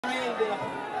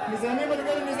نظامي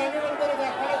ملګرو د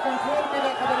خپل کنټرول کې د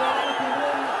خبريالانو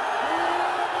کنټرول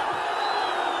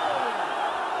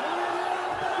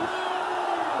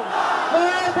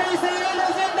اسرائیل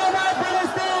زنده‌باد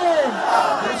فلسطین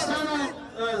پښتانه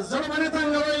زړه باندې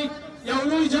تنګوي یو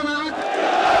لوی جماعت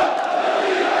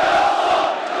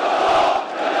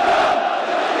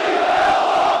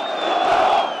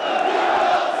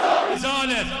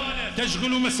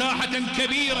تشغل مساحة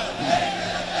كبيرة